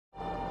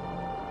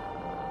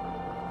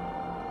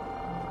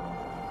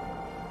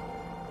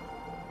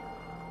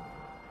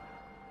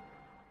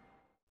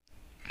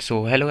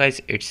So hello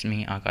guys, it's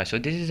me Akash. So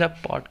this is a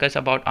podcast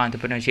about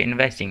entrepreneurship,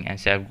 investing and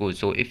self growth.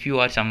 So if you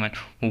are someone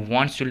who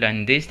wants to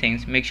learn these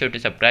things, make sure to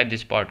subscribe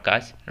this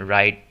podcast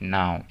right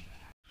now.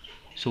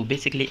 So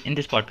basically in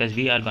this podcast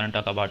we are going to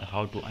talk about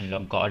how to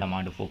unlock god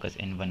amount of focus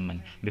in 1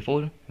 month.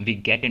 Before we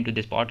get into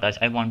this podcast,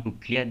 I want to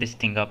clear this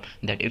thing up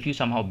that if you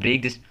somehow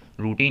break this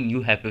routine,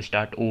 you have to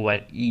start over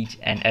each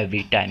and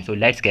every time. So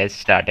let's get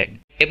started.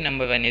 Tip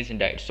number one is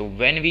diet. So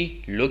when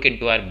we look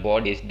into our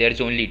bodies, there's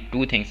only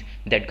two things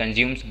that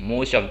consumes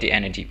most of the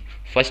energy.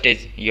 First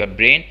is your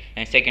brain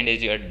and second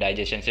is your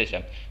digestion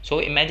system. So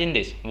imagine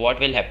this, what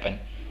will happen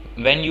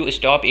when you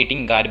stop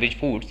eating garbage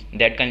foods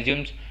that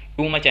consumes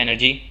too much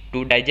energy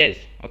to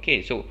digest.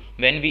 Okay, so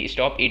when we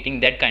stop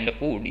eating that kind of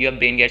food, your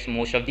brain gets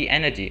most of the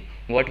energy.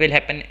 What will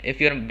happen if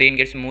your brain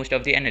gets most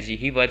of the energy?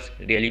 He works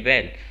really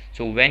well.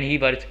 So when he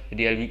works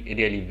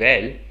really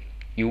well,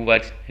 you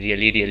works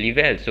really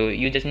well. So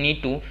you just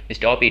need to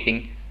stop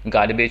eating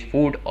garbage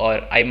food,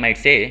 or I might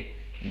say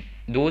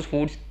those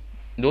foods,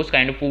 those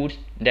kind of foods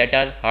that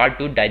are hard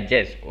to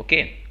digest.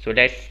 Okay, so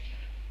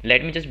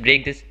let me just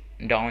break this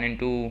down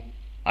into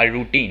a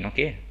routine.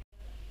 Okay,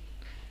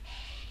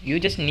 you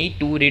just need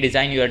to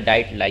redesign your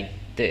diet like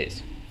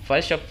this.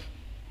 First of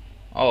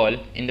all,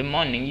 in the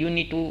morning you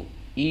need to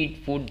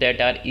eat food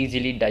that are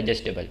easily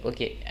digestible.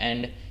 Okay,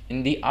 and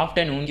in the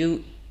afternoon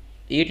you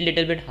eat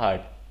little bit hard,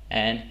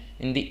 and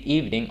in the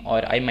evening,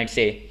 or I might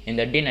say in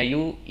the dinner,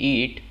 you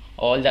eat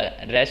all the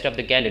rest of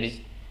the calories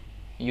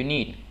you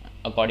need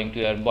according to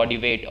your body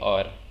weight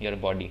or your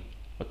body.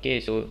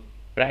 Okay, so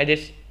try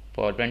this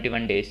for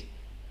 21 days.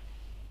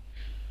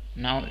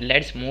 Now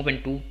let's move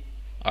into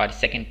our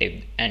second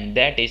tip, and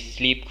that is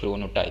sleep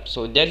chronotype.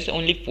 So there is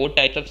only four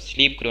types of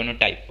sleep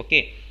chronotype.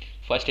 Okay,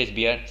 first is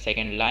bear,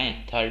 second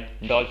lion, third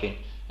dolphin,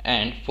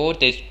 and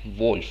fourth is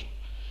wolf.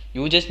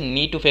 You just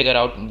need to figure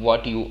out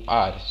what you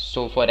are.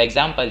 So for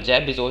example,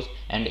 Jeff Bezos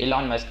and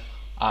Elon Musk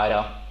are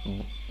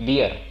a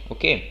bear.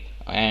 Okay,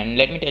 and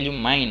let me tell you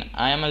mine,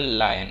 I am a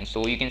lion,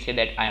 so you can say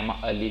that I am a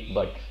early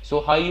bird. So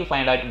how you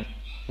find out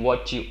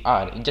what you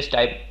are? Just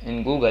type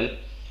in Google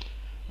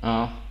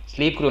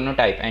sleep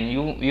chronotype, and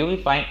you will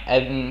find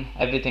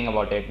everything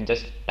about it.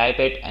 Just type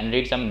it and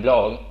read some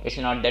blog. It's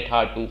not that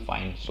hard to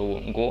find,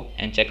 so go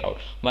and check out.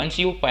 Once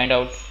you find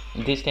out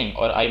this thing,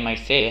 or I might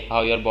say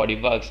how your body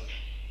works,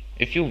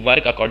 if you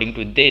work according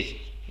to this,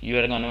 you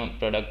are gonna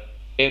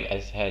productive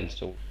as hell.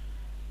 So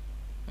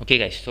okay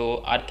guys,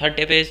 so our third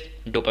tip is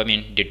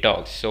dopamine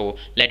detox. So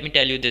let me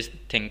tell you this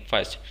thing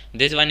first.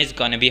 This one is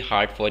gonna be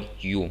hard for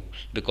you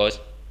because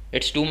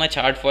it's too much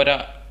hard for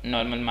a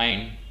normal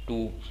mind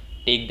to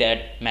take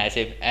that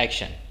massive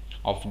action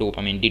of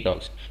dopamine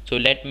detox. So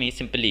let me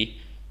simply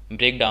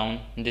break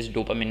down this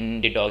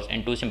dopamine detox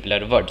into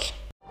simpler words.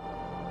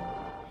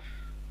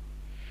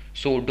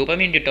 So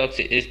dopamine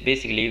detox is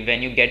basically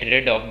when you get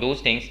rid of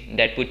those things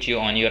that put you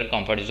on your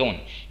comfort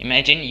zone.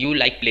 Imagine you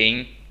like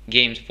playing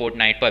games,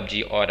 Fortnite,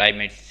 PUBG, or I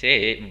might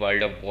say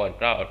World of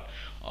Warcraft,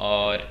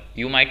 or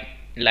you might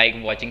like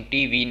watching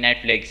TV,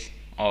 Netflix,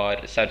 or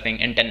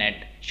surfing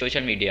internet,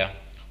 social media,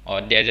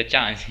 or there's a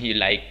chance you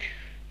like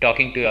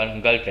talking to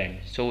your girlfriend.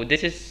 So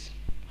this is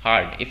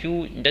hard. If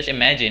you just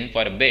imagine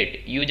for a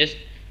bit, you just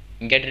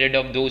get rid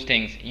of those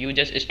things, you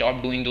just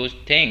stop doing those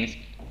things.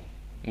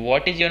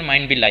 What is your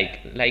mind be like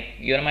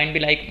your mind be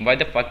like, what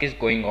the fuck is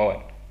going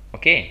on?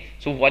 Okay,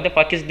 so what the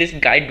fuck is this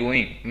guy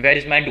doing? Where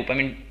is my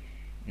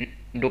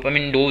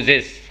dopamine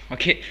doses?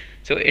 Okay,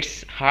 so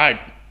it's hard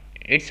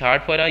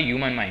for a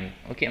human mind.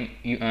 Okay,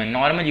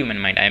 normal human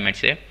mind, I might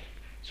say.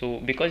 So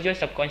because your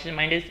subconscious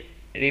mind is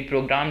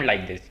reprogrammed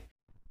like this.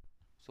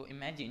 So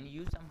imagine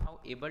you somehow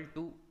able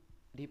to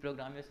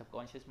reprogram your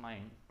subconscious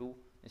mind to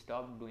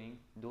stop doing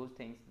those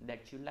things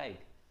that you like.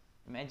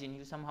 Imagine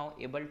you somehow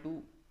able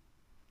to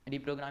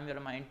reprogram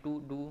your mind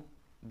to do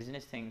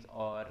business things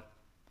or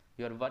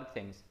your work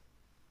things.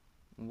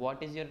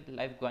 What is your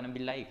life gonna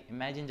be like?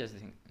 Imagine just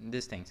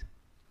these things.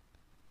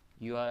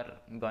 You are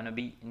gonna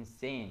be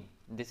insane.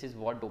 This is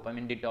what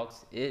dopamine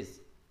detox is.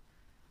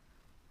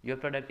 Your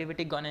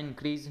productivity gonna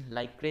increase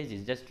like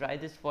crazy. Just try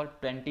this for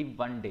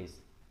 21 days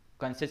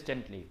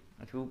consistently.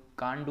 If you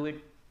can't do it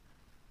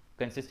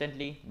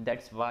consistently,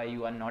 that's why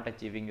you are not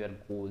achieving your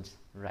goals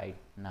right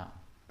now.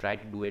 Try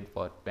to do it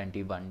for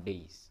 21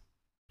 days.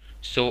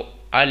 So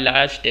our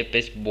last tip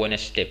is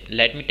bonus tip.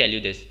 Let me tell you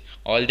this.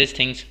 All these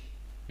things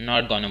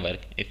not gonna work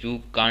if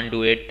you can't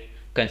do it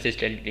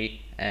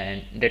consistently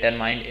and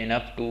determined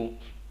enough to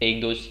take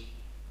those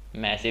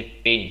massive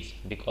pains,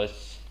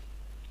 because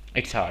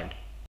it's hard.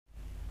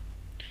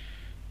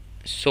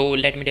 So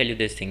let me tell you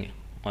this thing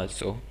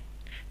also.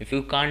 If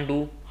you can't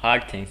do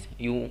hard things,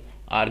 you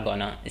are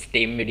gonna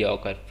stay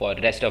mediocre for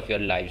rest of your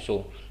life.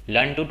 So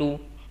learn to do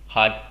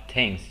hard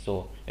things.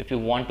 So if you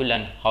want to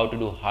learn how to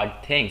do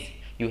hard things,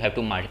 you have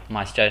to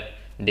master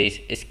these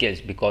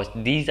skills, because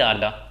these are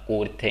the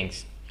core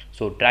things.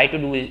 So try to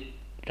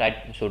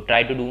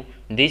do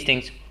these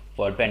things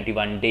for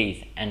 21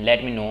 days and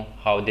let me know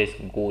how this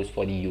goes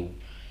for you.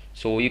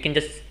 So you can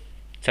just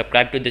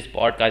subscribe to this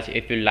podcast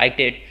if you liked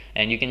it,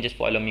 and you can just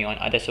follow me on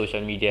other social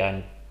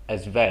media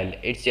as well.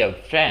 It's your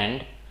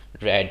friend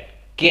Red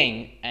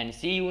King, and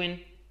see you in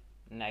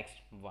next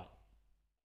one.